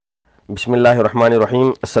بسم اللہ الرحمن الرحیم۔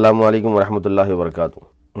 السلام علیکم ورحمۃ اللہ وبرکاتہ۔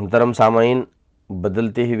 محترم سامعین،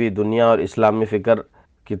 بدلتی ہوئی دنیا اور اسلامی فکر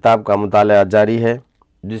کتاب کا مطالعہ جاری ہے،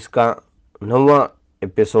 جس کا 9واں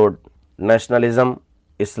ایپیسوڈ نیشنلزم،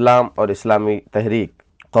 اسلام اور اسلامی تحریک،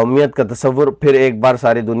 قومیت کا تصور پھر ایک بار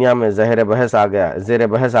ساری دنیا میں زیر بحث آ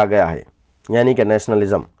گیا ہے، یعنی کہ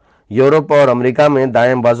نیشنلزم۔ یورپ اور امریکہ میں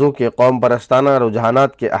دائیں بازو کے قوم پرستانہ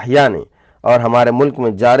رجحانات کے احیاء نے اور ہمارے ملک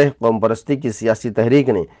میں جارح قوم پرستی کی سیاسی تحریک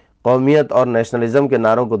نے قومیت اور نیشنلزم کے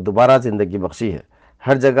نعروں کو دوبارہ زندگی بخشی ہے۔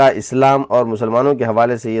 ہر جگہ اسلام اور مسلمانوں کے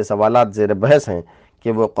حوالے سے یہ سوالات زیر بحث ہیں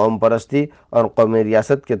کہ وہ قوم پرستی اور قومی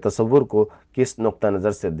ریاست کے تصور کو کس نقطہ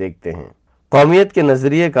نظر سے دیکھتے ہیں۔ قومیت کے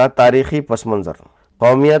نظریے کا تاریخی پس منظر۔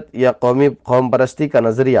 قومیت یا قوم پرستی کا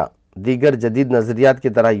نظریہ دیگر جدید نظریات کی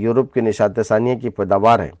طرح یورپ کے نشاط ثانیہ کی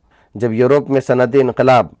پیداوار ہے۔ جب یورپ میں صنعتی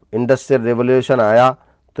انقلاب، انڈسٹریل ریولوشن آیا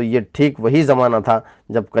تو یہ ٹھیک وہی زمانہ تھا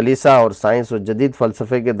جب کلیسا اور سائنس و جدید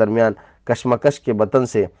فلسفے کے درمیان کشمکش کے بطن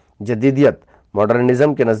سے جدیدیت،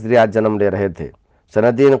 ماڈرنزم کے نظریات جنم لے رہے تھے۔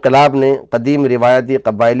 صنعتی انقلاب نے قدیم روایتی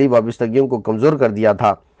قبائلی وابستگیوں کو کمزور کر دیا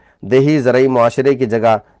تھا۔ دیہی زرعی معاشرے کی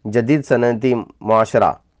جگہ جدید صنعتی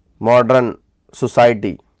معاشرہ، ماڈرن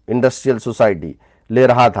سوسائٹی، انڈسٹریل سوسائٹی لے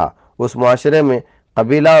رہا تھا۔ اس معاشرے میں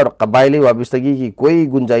قبیلہ اور قبائلی وابستگی کی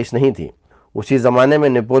کوئی گنجائش نہیں تھی۔ اسی زمانے میں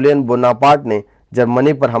نیپولین بوناپارٹ نے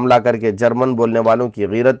جرمنی پر حملہ کر کے جرمن بولنے والوں کی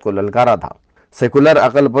غیرت کو للکارا تھا۔ سیکولر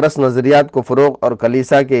عقل پرست نظریات کو فروغ اور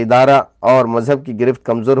کلیسا کے ادارہ اور مذہب کی گرفت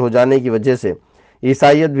کمزور ہو جانے کی وجہ سے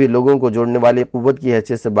عیسائیت بھی لوگوں کو جوڑنے والی قوت کی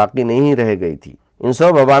حیثیت سے باقی نہیں رہ گئی تھی۔ ان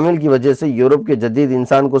سب عوامل کی وجہ سے یورپ کے جدید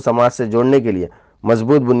انسان کو سماج سے جوڑنے کے لیے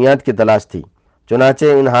مضبوط بنیاد کی تلاش تھی۔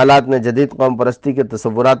 چنانچہ ان حالات نے جدید قوم پرستی کے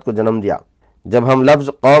تصورات کو جنم دیا۔ جب ہم لفظ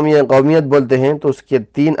قوم یا قومیت بولتے ہیں تو اس کے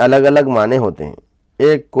 3 الگ الگ معنی ہوتے ہیں۔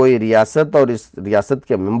 ایک، کوئی ریاست اور اس ریاست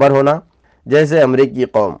کے ممبر ہونا، جیسے امریکی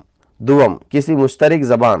قوم۔ دوم، کسی مشترک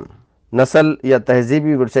زبان، نسل یا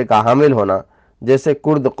تہذیبی ورثے کا حامل ہونا، جیسے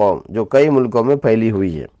کرد قوم جو کئی ملکوں میں پھیلی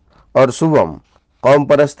ہوئی ہے۔ اور سوم، قوم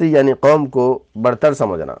پرستی یعنی قوم کو برتر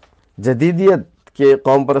سمجھنا۔ جدیدیت کے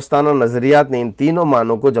قوم پرستانہ نظریات نے ان تینوں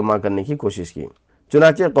معنوں کو جمع کرنے کی کوشش کی۔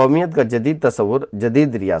 چنانچہ قومیت کا جدید تصور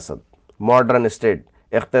جدید ریاست، ماڈرن اسٹیٹ،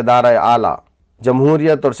 اقتدار اعلیٰ،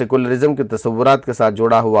 جمہوریت اور سیکولرزم کے تصورات کے ساتھ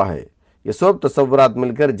جوڑا ہوا ہے۔ یہ سب تصورات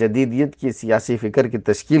مل کر جدیدیت کی سیاسی فکر کی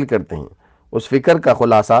تشکیل کرتے ہیں۔ اس فکر کا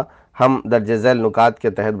خلاصہ ہم درج ذیل نکات کے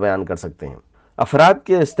تحت بیان کر سکتے ہیں۔ افراد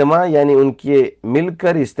کے اجتماع یعنی ان کے مل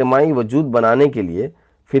کر اجتماعی وجود بنانے کے لیے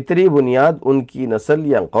فطری بنیاد ان کی نسل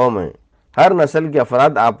یا قوم ہے۔ ہر نسل کے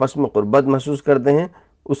افراد آپس میں قربت محسوس کرتے ہیں،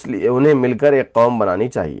 اس لیے انہیں مل کر ایک قوم بنانی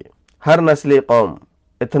چاہیے۔ ہر نسلی قوم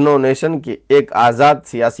ایتھنو نیشن کی ایک آزاد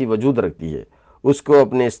سیاسی وجود رکھتی ہے۔ اس کو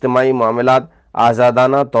اپنے اجتماعی معاملات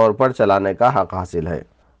آزادانہ طور پر چلانے کا حق حاصل ہے۔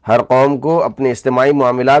 ہر قوم کو اپنے اجتماعی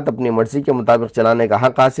معاملات اپنی مرضی کے مطابق چلانے کا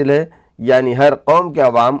حق حاصل ہے، یعنی ہر قوم کے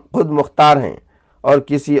عوام خود مختار ہیں اور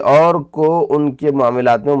کسی اور کو ان کے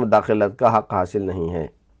معاملات میں مداخلت کا حق حاصل نہیں ہے۔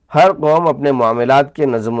 ہر قوم اپنے معاملات کے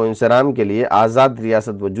نظم و انصرام کے لیے آزاد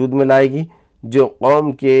ریاست وجود میں لائے گی، جو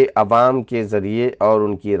قوم کے عوام کے ذریعے اور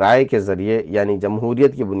ان کی رائے کے ذریعے یعنی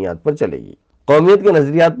جمہوریت کی بنیاد پر چلے گی۔ قومیت کے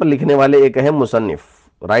نظریات پر لکھنے والے ایک اہم مصنف،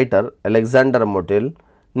 رائٹر الیگزینڈر موٹیل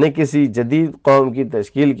نے کسی جدید قوم کی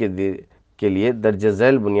تشکیل کے لیے درج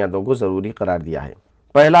ذیل بنیادوں کو ضروری قرار دیا ہے۔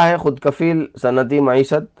 پہلا ہے خود کفیل صنعتی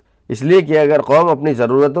معیشت، اس لیے کہ اگر قوم اپنی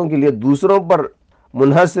ضرورتوں کے لیے دوسروں پر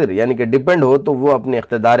منحصر یعنی کہ ڈیپینڈ ہو تو وہ اپنے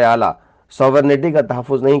اقتدار اعلیٰ سوورنٹی کا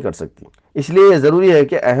تحفظ نہیں کر سکتی۔ اس لیے یہ ضروری ہے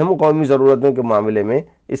کہ اہم قومی ضرورتوں کے معاملے میں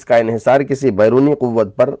اس کا انحصار کسی بیرونی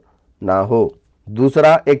قوت پر نہ ہو۔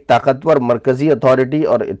 دوسرا، ایک طاقتور مرکزی اتھارٹی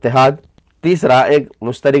اور اتحاد۔ تیسرا، ایک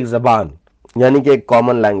مشترک زبان یعنی کہ ایک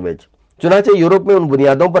کامن لینگویج۔ چنانچہ یورپ میں ان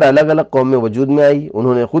بنیادوں پر الگ الگ قومیں وجود میں آئی۔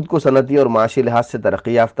 انہوں نے خود کو صنعتی اور معاشی لحاظ سے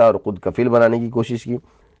ترقی یافتہ اور خود کفیل بنانے کی کوشش کی۔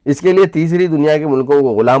 اس کے لیے تیسری دنیا کے ملکوں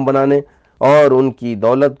کو غلام بنانے اور ان کی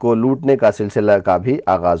دولت کو لوٹنے کا سلسلہ کا بھی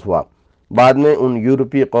آغاز ہوا۔ بعد میں ان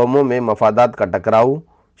یورپی قوموں میں مفادات کا ٹکراؤ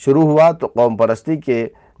شروع ہوا تو قوم پرستی کے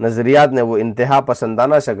نظریات نے وہ انتہا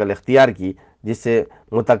پسندانہ شکل اختیار کی جس سے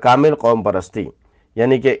متکامل قوم پرستی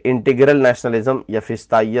یعنی کہ انٹیگرل نیشنلزم یا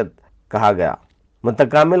فسطائیت کہا گیا۔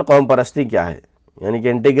 متکامل قوم پرستی کیا ہے یعنی کہ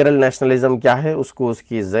انٹیگرل نیشنلزم کیا ہے، اس کو اس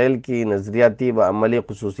کی ذیل کی نظریاتی و عملی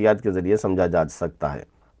خصوصیات کے ذریعے سمجھا جا سکتا ہے۔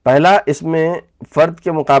 پہلا، اس میں فرد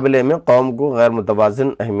کے مقابلے میں قوم کو غیر متوازن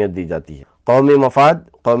اہمیت دی جاتی ہے۔ قومی مفاد،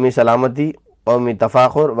 قومی سلامتی، قومی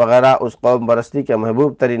تفاخر وغیرہ اس قوم پرستی کے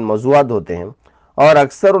محبوب ترین موضوعات ہوتے ہیں، اور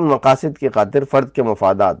اکثر ان مقاصد کی خاطر فرد کے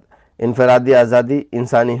مفادات، انفرادی آزادی،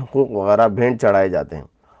 انسانی حقوق وغیرہ بھینٹ چڑھائے جاتے ہیں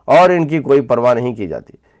اور ان کی کوئی پرواہ نہیں کی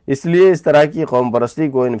جاتی۔ اس لیے اس طرح کی قوم پرستی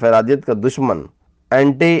کو انفرادیت کا دشمن،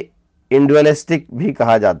 اینٹی انڈیویلسٹک بھی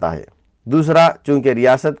کہا جاتا ہے۔ دوسرا، چونکہ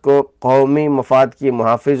ریاست کو قومی مفاد کی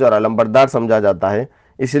محافظ اور علمبردار سمجھا جاتا ہے،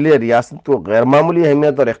 اس لیے ریاست کو غیر معمولی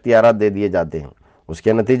اہمیت اور اختیارات دے دیے جاتے ہیں۔ اس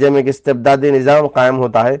کے نتیجے میں ایک استبدادی نظام قائم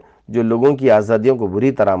ہوتا ہے جو لوگوں کی آزادیوں کو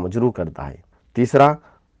بری طرح مجروح کرتا ہے۔ تیسرا،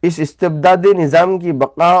 اس استبدادی نظام کی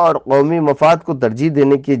بقا اور قومی مفاد کو ترجیح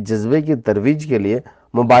دینے کے جذبے کی ترویج کے لیے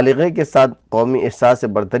مبالغے کے ساتھ قومی احساس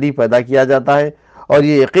برتری پیدا کیا جاتا ہے، اور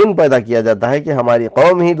یہ یقین پیدا کیا جاتا ہے کہ ہماری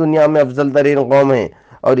قوم ہی دنیا میں افضل ترین قوم ہے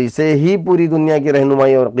اور اسے ہی پوری دنیا کی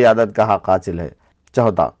رہنمائی اور قیادت کا حق حاصل ہے۔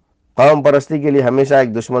 چوتھا، قوم پرستی کے لیے ہمیشہ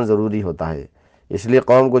ایک دشمن ضروری ہوتا ہے، اس لیے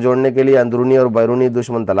قوم کو جوڑنے کے لیے اندرونی اور بیرونی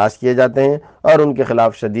دشمن تلاش کیے جاتے ہیں اور ان کے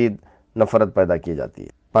خلاف شدید نفرت پیدا کی جاتی ہے۔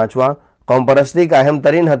 پانچواں، قوم پرستی کا اہم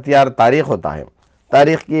ترین ہتھیار تاریخ ہوتا ہے۔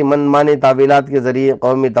 تاریخ کی من مانی تعویلات کے ذریعے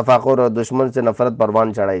قومی تفاخر اور دشمن سے نفرت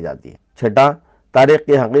پروان چڑھائی جاتی ہے۔ چھٹا، تاریخ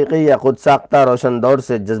کی حقیقی یا خود ساختہ روشن دور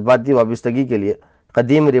سے جذباتی وابستگی کے لیے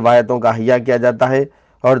قدیم روایتوں کا احیاء کیا جاتا ہے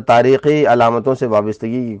اور تاریخی علامتوں سے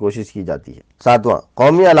وابستگی کی کوشش کی جاتی ہے۔ ساتواں،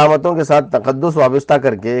 قومی علامتوں کے ساتھ تقدس وابستہ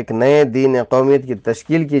کر کے ایک نئے دین قومیت کی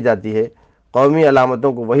تشکیل کی جاتی ہے۔ قومی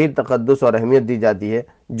علامتوں کو وہی تقدس اور اہمیت دی جاتی ہے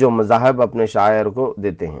جو مذاہب اپنے شاعر کو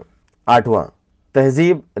دیتے ہیں۔ آٹھواں،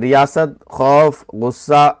 تہذیب، ریاست، خوف،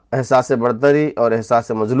 غصہ، احساس برتری اور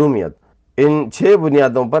احساس مظلومیت، ان 6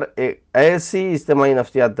 بنیادوں پر ایک ایسی اجتماعی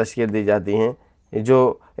نفسیات تشکیل دی جاتی ہیں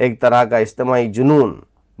جو ایک طرح کا اجتماعی جنون،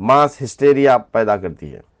 ماس ہسٹیریا پیدا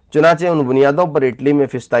کرتی ہے۔ چنانچہ ان بنیادوں پر اٹلی میں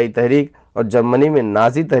فسطائی تحریک اور جرمنی میں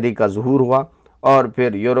نازی تحریک کا ظہور ہوا، اور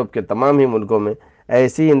پھر یورپ کے تمام ہی ملکوں میں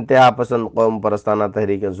ایسی انتہا پسند قوم پرستانہ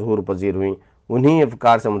تحریکیں ظہور پذیر ہوئیں۔ انہی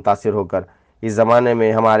افکار سے متاثر ہو کر اس زمانے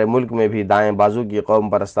میں ہمارے ملک میں بھی دائیں بازو کی قوم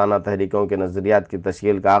پرستانہ تحریکوں کے نظریات کی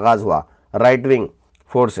تشکیل کا آغاز ہوا۔ رائٹ ونگ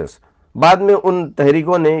فورسز، بعد میں ان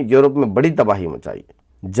تحریکوں نے یورپ میں بڑی تباہی مچائی۔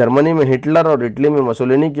 جرمنی میں ہٹلر اور اٹلی میں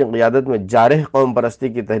مسولینی کی قیادت میں جارح قوم پرستی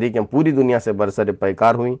کی تحریکیں پوری دنیا سے برسر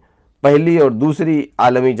پیکار ہوئیں۔ پہلی اور دوسری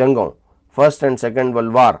عالمی جنگوں، first and second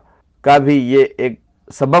world war, کا بھی یہ ایک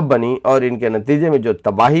سبب بنی، اور ان کے نتیجے میں جو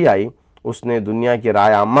تباہی آئی اس نے دنیا کی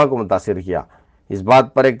رائے عامہ کو متاثر کیا۔ اس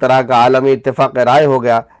بات پر ایک طرح کا عالمی اتفاق رائے ہو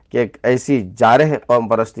گیا کہ ایک ایسی جارح قوم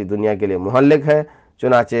پرستی دنیا کے لیے مہلک ہے۔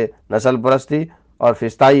 چنانچہ نسل پرستی اور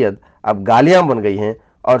فسطائیت اب گالیاں بن گئی ہیں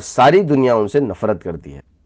اور ساری دنیا ان سے نفرت کرتی ہے۔